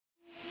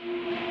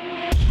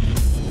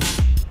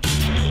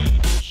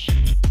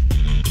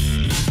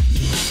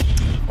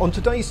On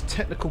today's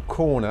technical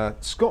corner,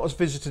 Scott has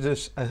visited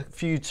us a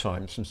few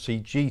times from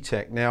CG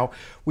Tech. Now,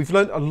 we've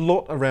learned a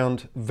lot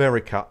around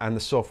VERICUT and the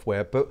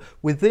software, but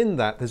within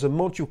that, there's a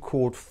module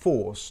called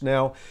Force.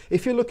 Now,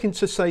 if you're looking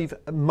to save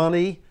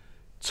money,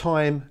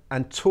 time,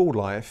 and tool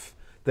life,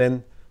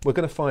 then we're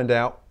going to find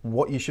out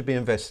what you should be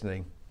investing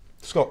in.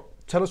 Scott,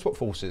 tell us what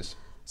Force is.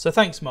 So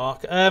thanks,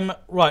 Mark.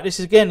 Right,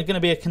 this is again going to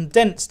be a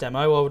condensed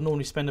demo. I would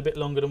normally spend a bit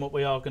longer than what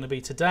we are going to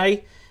be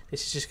today.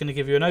 This is just going to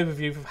give you an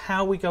overview of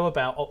how we go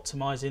about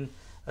optimizing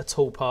a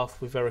toolpath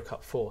with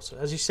VERICUT Force. So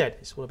as you said,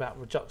 it's all about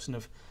reduction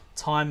of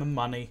time and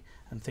money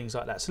and things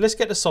like that. So let's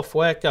get the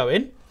software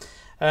going.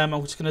 I'm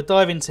just going to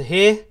dive into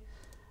here.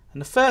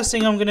 And the first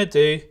thing I'm going to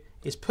do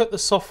is put the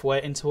software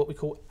into what we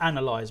call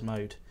analyze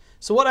mode.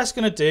 So what that's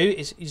going to do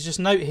is just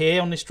note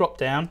here on this drop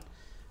down,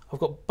 I've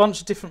got a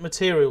bunch of different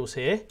materials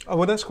here. Oh,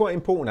 well, that's quite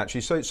important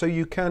actually. So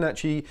you can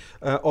actually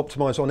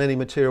optimize on any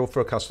material for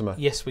a customer?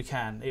 Yes, we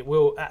can. It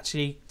will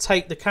actually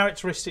take the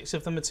characteristics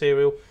of the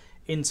material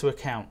into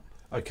account.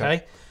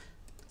 Okay.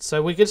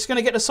 So we're just going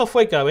to get the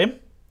software going.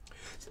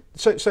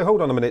 So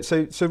hold on a minute.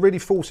 So really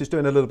Force is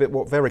doing a little bit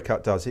what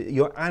VERICUT does.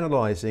 You're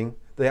analysing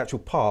the actual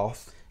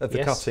path of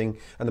the cutting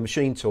and the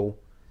machine tool.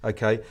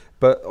 Okay,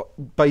 but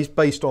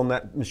based on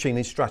that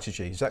machining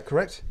strategy, is that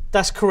correct?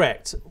 That's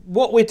correct.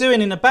 What we're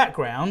doing in the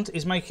background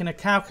is making a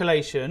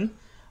calculation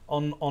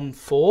on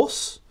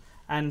force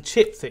and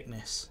chip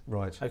thickness.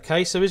 Right.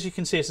 Okay, so as you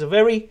can see, it's a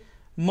very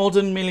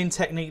modern milling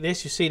technique. You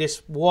see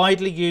this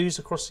widely used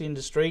across the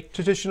industry.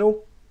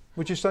 Traditional,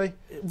 would you say?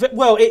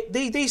 Well,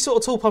 these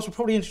sort of toolpaths were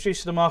probably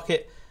introduced to the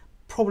market,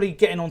 probably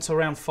getting on to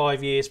around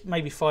 5 years,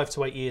 maybe 5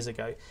 to 8 years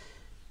ago.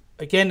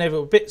 Again, they were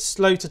a bit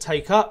slow to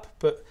take up,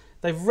 but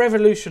they've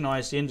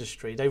revolutionised the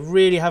industry. They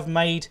really have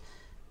made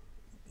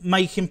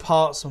making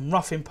parts and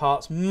roughing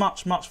parts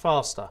much, much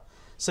faster.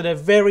 So they're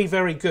very,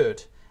 very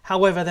good.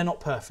 However, they're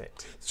not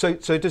perfect. So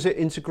does it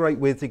integrate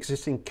with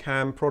existing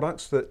CAM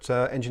products that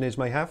engineers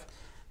may have?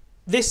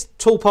 This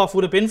toolpath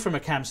would have been from a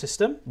CAM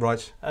system.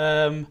 Right.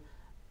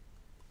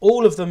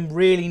 All of them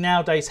really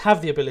nowadays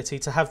have the ability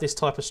to have this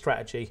type of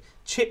strategy.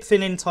 Chip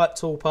thinning type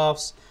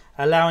toolpaths,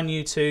 allowing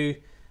you to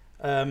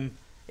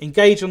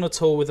engage on the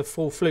tool with a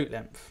full flute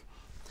length.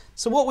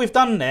 So what we've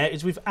done there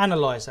is we've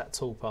analysed that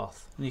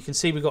toolpath. And you can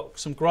see we've got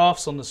some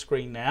graphs on the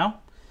screen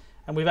now.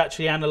 And we've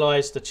actually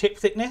analysed the chip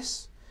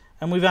thickness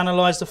and we've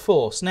analysed the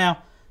force.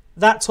 Now,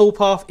 that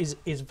toolpath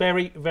is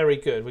very, very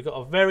good. We've got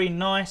a very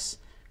nice,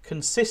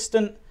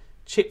 consistent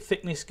chip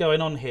thickness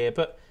going on here,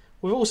 but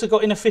we've also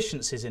got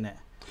inefficiencies in it.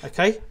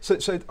 Okay. So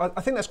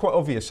I think that's quite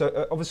obvious.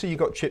 So obviously you've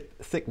got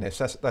chip thickness.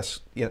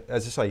 That's you know,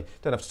 as I say,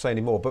 don't have to say any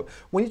more. But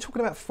when you're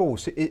talking about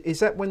force, is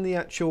that when the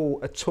actual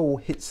tool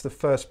hits the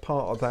first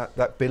part of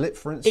that billet,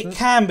 for instance? It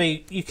can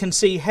be. You can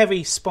see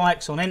heavy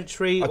spikes on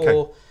entry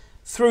or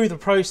through the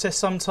process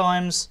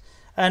sometimes,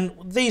 and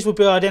these will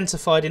be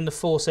identified in the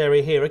force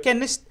area here. Again,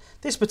 this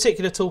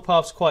particular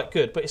toolpath is quite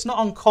good, but it's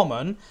not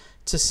uncommon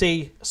to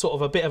see sort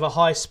of a bit of a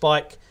high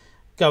spike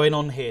going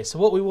on here. So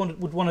what we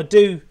would want to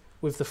do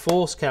with the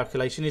force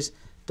calculation is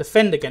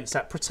defend against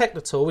that, protect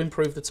the tool,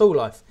 improve the tool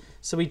life.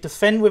 So we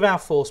defend with our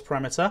force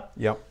parameter,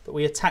 but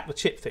we attack the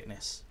chip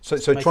thickness. So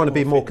trying to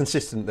be more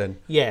consistent then?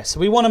 Yeah, so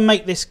we want to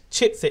make this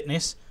chip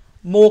thickness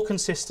more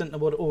consistent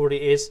than what it already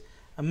is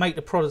and make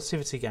the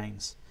productivity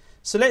gains.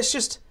 So let's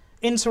just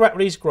interact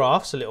with these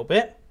graphs a little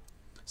bit.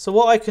 So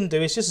what I can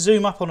do is just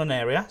zoom up on an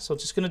area. So I'm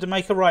just going to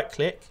make a right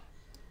click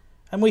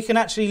and we can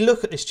actually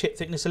look at this chip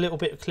thickness a little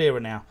bit clearer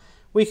now.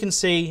 We can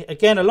see,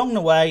 again, along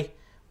the way,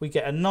 we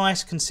get a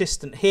nice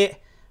consistent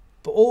hit,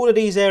 but all of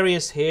these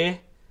areas here,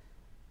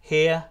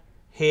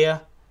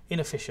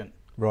 inefficient.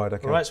 Right,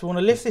 okay. All right, so we want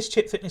to lift this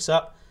chip thickness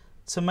up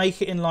to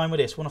make it in line with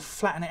this. We want to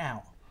flatten it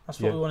out. That's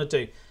what we want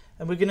to do.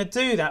 And we're going to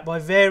do that by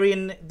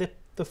varying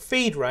the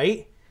feed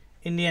rate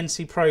in the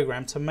NC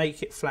program to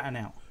make it flatten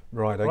out.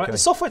 Right, okay. Right? The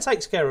software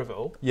takes care of it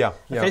all. Yeah.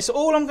 Okay, so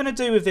all I'm going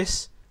to do with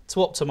this to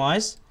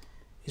optimize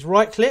is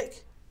right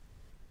click.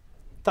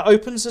 That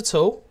opens the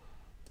tool.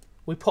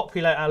 We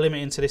populate our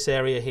limit into this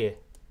area here.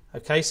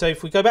 Okay, so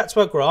if we go back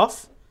to our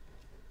graph,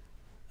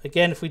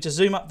 again, if we just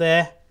zoom up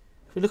there,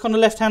 if we look on the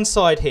left-hand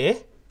side here,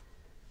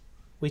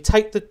 we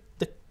take the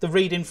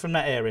reading from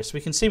that area. So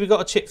we can see we've got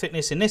a chip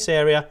thickness in this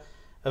area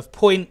of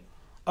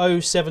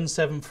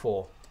 0.0774.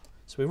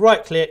 So we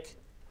right-click,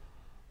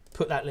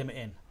 put that limit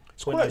in.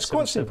 It's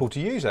quite simple to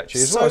use,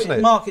 actually, as well, isn't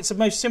it? Mark, it's the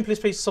most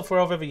simplest piece of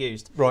software I've ever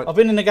used. Right. I've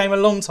been in the game a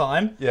long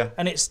time,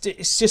 and it's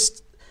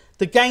just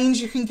the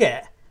gains you can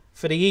get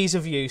for the ease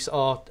of use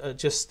are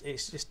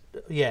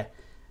yeah.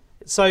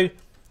 So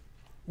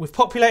we've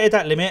populated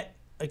that limit.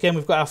 Again,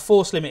 we've got our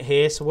force limit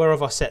here. So where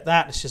have I set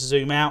that? Let's just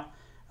zoom out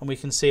and we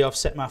can see I've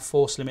set my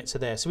force limit to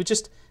there. So we're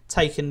just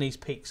taking these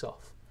peaks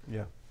off.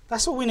 Yeah.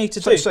 That's all we need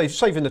to do. So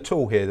saving the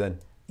tool here then?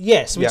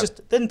 Yes, we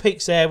just then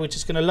peaks there. We're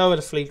just going to lower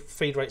the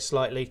feed rate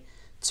slightly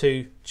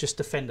to just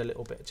defend a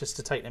little bit, just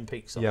to take them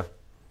peaks off. Yeah.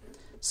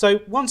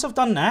 So once I've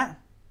done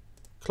that,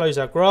 close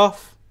our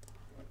graph,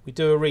 we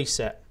do a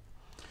reset.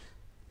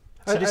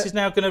 So this is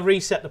now going to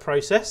reset the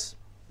process.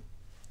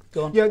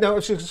 Go on. Yeah, no, I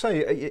was just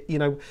going to say, you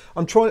know,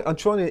 I'm trying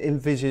to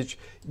envisage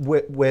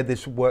where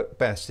this would work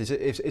best. Is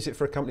it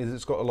for a company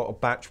that's got a lot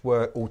of batch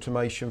work,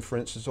 automation, for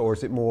instance, or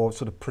is it more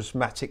sort of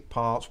prismatic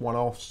parts,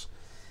 one-offs?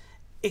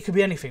 It could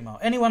be anything, Mark.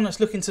 Anyone that's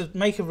looking to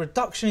make a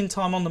reduction in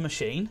time on the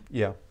machine,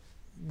 yeah,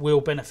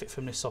 will benefit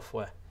from this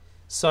software.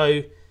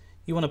 So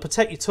you want to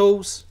protect your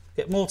tools,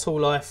 get more tool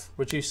life,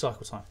 reduce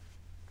cycle time.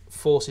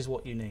 Force is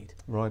what you need.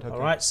 Right. Okay.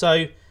 All right.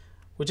 So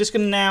we're just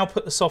going to now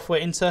put the software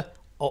into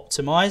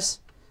optimize.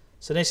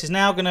 So this is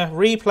now going to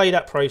replay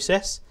that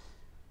process.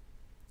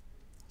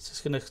 It's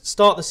just going to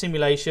start the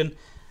simulation.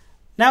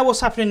 Now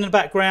what's happening in the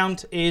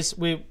background is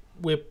we're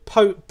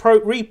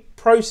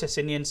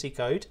reprocessing the NC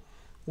code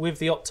with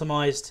the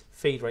optimized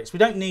feed rates. We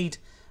don't need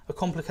a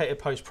complicated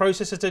post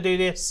processor to do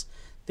this.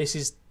 This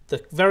is the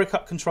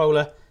VERICUT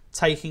controller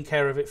taking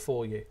care of it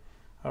for you.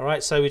 All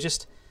right, so we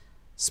just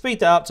speed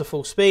that up to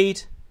full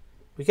speed.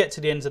 We get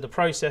to the end of the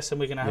process and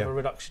we're going to have a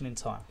reduction in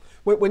time.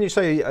 When you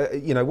say,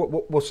 you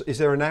know, is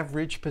there an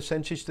average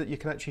percentage that you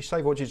can actually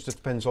save, or just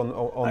depends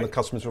on the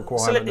customer's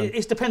requirement? So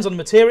it depends on the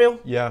material.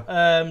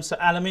 Yeah. So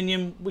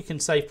aluminium, we can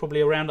save probably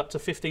around up to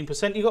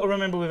 15%. You've got to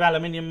remember with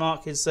aluminium,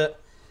 Mark, is that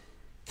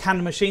can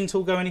the machine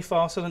tool go any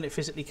faster than it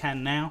physically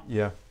can now?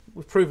 Yeah.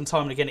 We've proven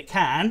time and again it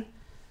can,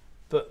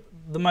 but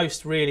the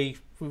most really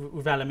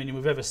with aluminium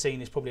we've ever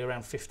seen is probably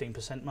around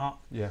 15%, Mark.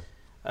 Yeah.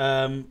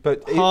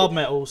 But hard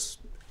metals,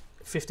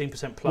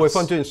 15% plus. Well, if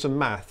I'm doing some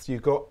maths,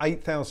 you've got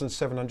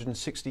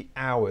 8,760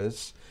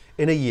 hours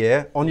in a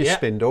year on your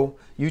spindle.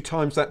 You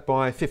times that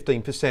by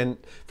 15%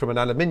 from an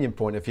aluminium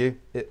point of view,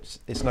 it's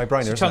no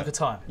brainer. It's a chunk of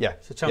time. Yeah.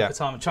 It's a chunk of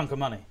time, a chunk of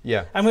money.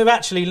 Yeah. And we've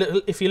actually,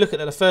 if you look at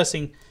that, the first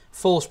thing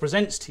Force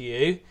presents to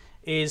you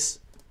is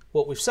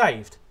what we've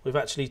saved. We've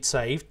actually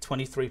saved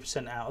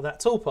 23% out of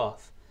that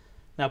toolpath.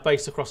 Now,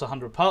 based across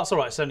 100 parts, all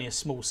right, it's only a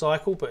small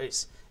cycle, but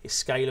it's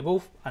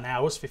scalable. An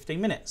hour's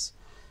 15 minutes,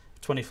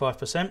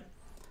 25%.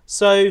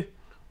 So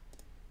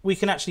we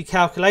can actually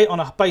calculate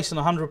based on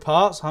 100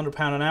 parts,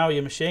 £100 an hour,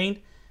 your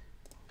machine,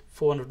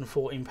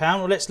 £414.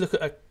 Well, let's look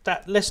at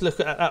that. Let's look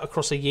at that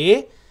across a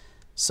year.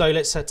 So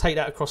let's take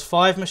that across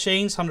 5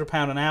 machines,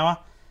 £100 an hour,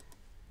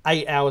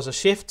 8 hours a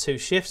shift, 2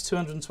 shifts,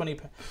 220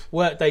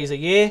 work days a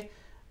year.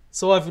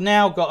 So I've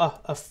now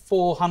got a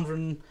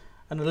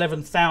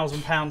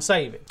 £411,000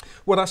 saving.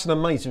 Well, that's an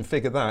amazing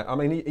figure, that. I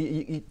mean,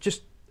 you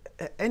just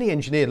any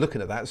engineer looking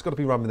at that has got to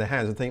be rubbing their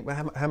hands and think,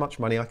 well, how much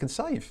money I can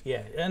save.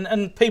 Yeah,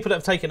 and people that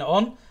have taken it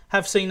on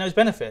have seen those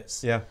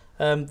benefits. Yeah.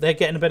 They're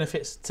getting the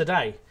benefits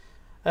today.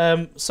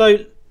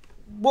 So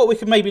what we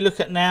can maybe look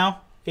at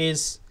now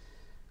is,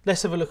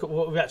 let's have a look at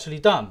what we've actually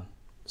done.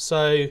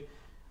 So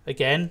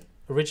again,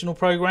 original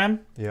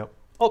program,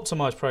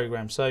 optimized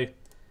program. So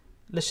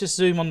let's just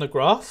zoom on the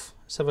graph.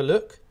 Let's have a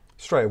look.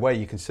 Straight away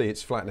you can see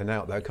it's flattening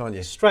out though, can't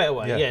you? Straight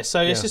away, yeah.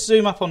 So let's just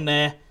zoom up on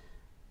there.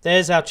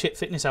 There's our chip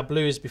thickness, our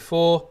blue is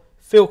before.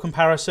 Field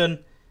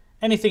comparison.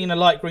 Anything in the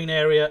light green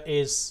area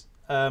is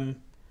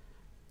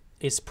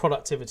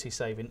productivity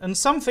saving. And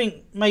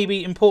something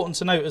maybe important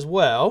to note as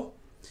well,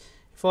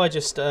 if I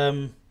just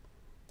turn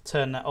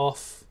that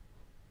off,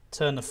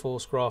 turn the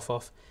force graph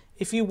off.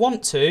 If you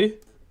want to,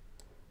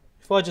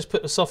 if I just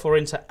put the software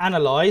into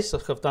analyze,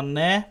 like I've done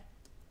there,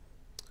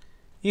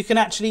 you can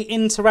actually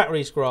interact with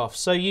these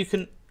graphs. So you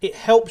can, it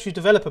helps you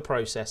develop a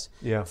process.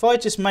 Yeah. If I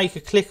just make a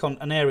click on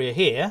an area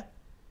here,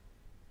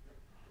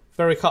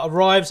 VERICUT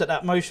arrives at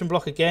that motion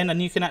block again,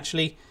 and you can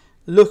actually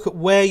look at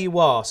where you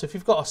are. So if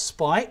you've got a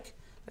spike,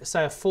 let's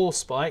say a force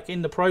spike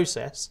in the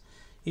process,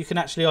 you can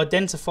actually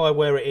identify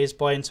where it is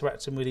by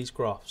interacting with these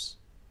graphs.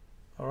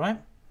 All right?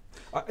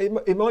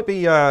 It might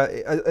be,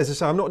 as I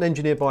say, I'm not an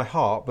engineer by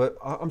heart, but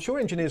I'm sure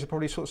engineers will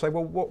probably sort of say,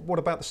 well, what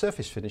about the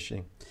surface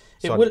finishing?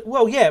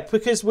 Well, yeah,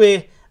 because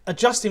we're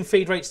adjusting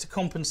feed rates to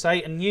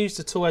compensate and use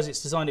the tool as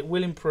it's designed, it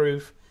will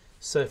improve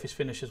surface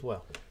finish as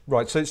well.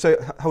 Right, so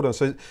hold on,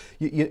 so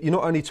you're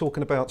not only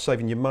talking about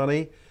saving your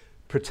money,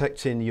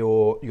 protecting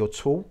your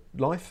tool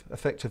life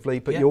effectively,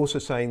 but you're also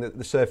saying that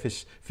the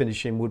surface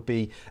finishing would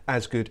be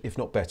as good, if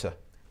not better.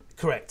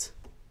 Correct.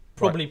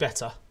 Probably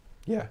better.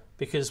 Yeah.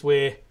 Because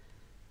we're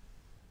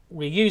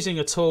using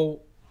a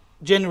tool,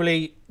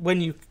 generally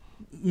when you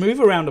move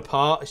around a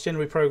part, it's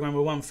generally programmed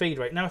with one feed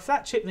rate. Now if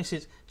that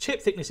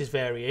chip thickness is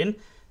varying,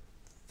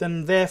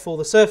 then therefore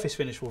the surface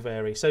finish will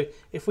vary. So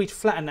if we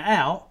flatten it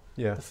out,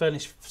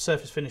 the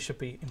surface finish should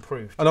be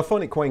improved. And I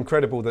find it quite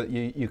incredible that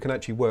you can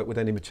actually work with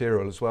any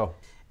material as well.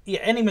 Yeah,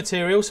 any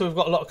material. So we've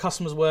got a lot of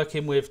customers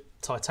working with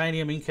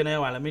titanium,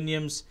 Inconel,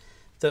 aluminiums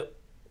that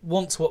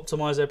want to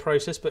optimise their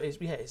process, but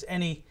it's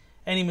any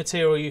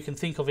material you can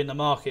think of in the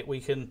market we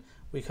can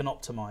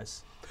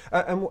optimise.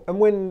 And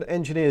when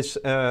engineers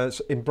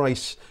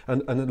embrace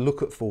and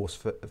look at force,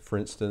 for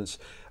instance,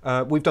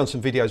 we've done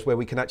some videos where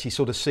we can actually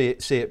sort of see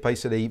it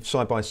basically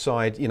side by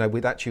side, you know,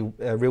 with actual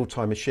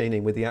real-time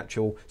machining, with the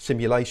actual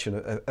simulation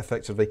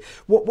effectively.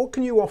 What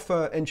can you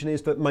offer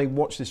engineers that may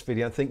watch this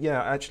video and think,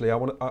 yeah, actually I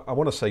want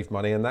to save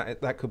money, and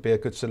that could be a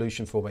good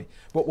solution for me?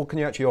 What can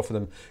you actually offer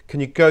them? Can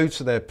you go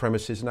to their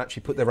premises and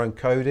actually put their own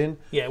code in?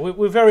 Yeah,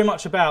 we're very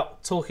much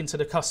about talking to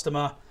the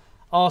customer,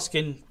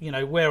 asking, you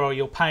know, where are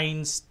your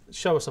pains?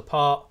 Show us a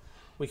part.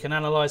 We can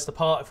analyse the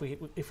part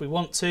if we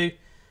want to.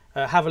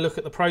 Have a look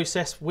at the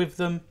process with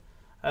them.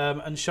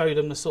 And show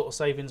them the sort of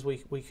savings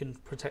we can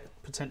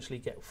potentially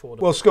get for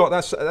them. Well, Scott,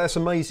 that's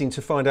amazing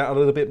to find out a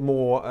little bit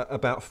more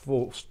about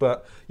Force,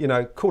 but you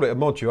know, call it a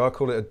module. I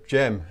call it a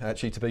gem,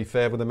 actually, to be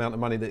fair, with the amount of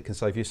money that it can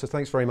save you. So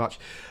thanks very much.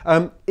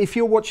 If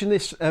you're watching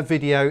this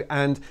video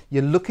and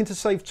you're looking to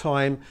save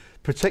time,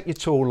 protect your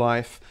tool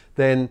life,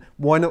 then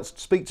why not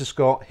speak to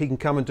Scott? He can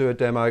come and do a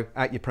demo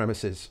at your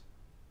premises.